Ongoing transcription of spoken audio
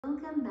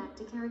Welcome back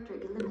to Character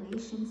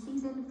Elimination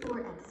Season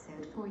 4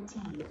 Episode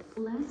 14.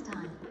 Last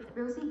time,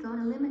 Rosie got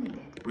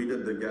eliminated. We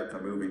did the Get a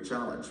Movie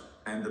Challenge,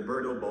 and the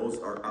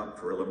Birdo are up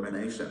for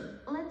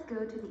elimination. Let's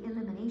go to the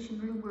elimination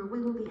room where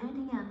we will be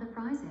handing out the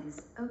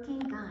prizes. Okay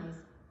guys,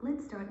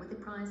 let's start with the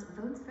prize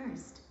votes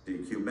first.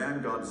 DQ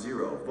Man got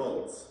 0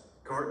 votes,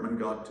 Cartman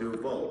got 2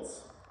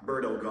 votes,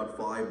 Birdo got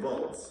 5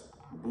 votes,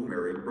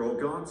 Boomerang Bro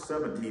got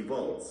 70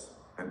 votes,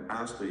 and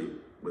Ashley,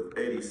 with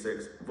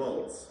 86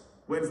 votes,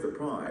 wins the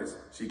prize.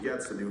 She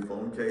gets a new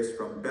phone case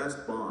from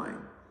Best Buy.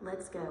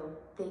 Let's go.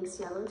 Thanks,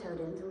 Yellow Toad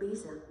and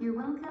Lisa. You're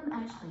welcome,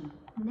 Ashley.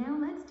 Now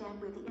let's start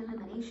with the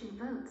elimination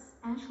votes.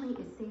 Ashley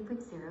is safe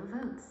with 0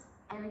 votes.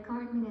 Eric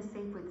Cartman is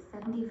safe with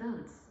 70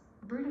 votes.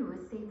 Birdo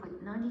is safe with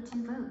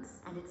 92 votes.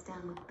 And it's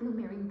down with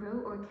Boomerang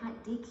Bro or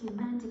Cat DQ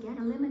Man to get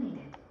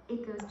eliminated.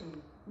 It goes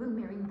to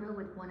Boomerang Bro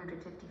with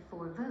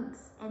 154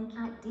 votes. And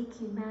Cat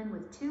DQ Man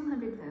with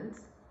 200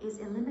 votes is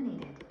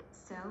eliminated.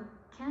 So,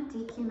 Cat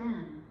DQ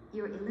Man,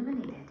 you're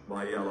eliminated.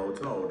 By Yellow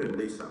Toad and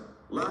Lisa.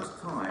 Last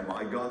time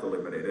I got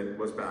eliminated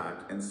was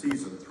back in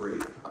Season 3.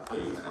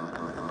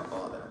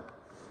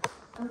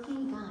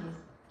 Okay guys,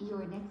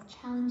 your next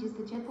challenge is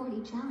the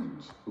Jeopardy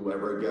challenge.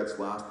 Whoever gets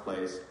last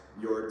place,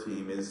 your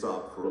team is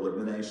up for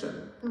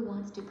elimination. Who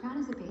wants to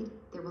participate?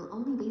 There will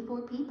only be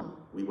 4 people.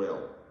 We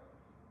will.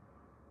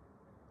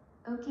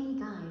 Okay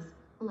guys,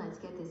 let's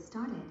get this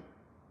started.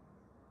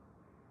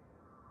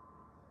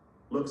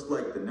 Looks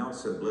like the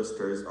Nelson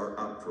Blisters are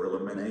up for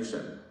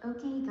elimination.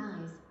 Okay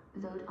guys,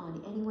 vote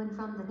on anyone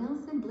from the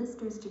Nelson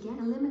Blisters to get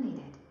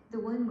eliminated. The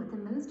one with the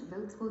most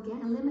votes will get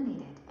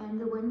eliminated,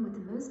 and the one with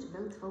the most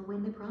votes will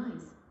win the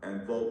prize.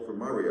 And vote for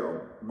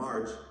Mario,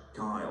 Marge,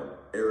 Kyle,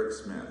 Eric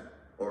Smith,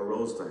 or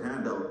Rose to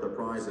hand out the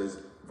prizes.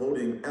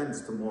 Voting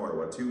ends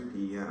tomorrow at 2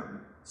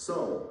 p.m.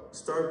 So,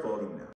 start voting now.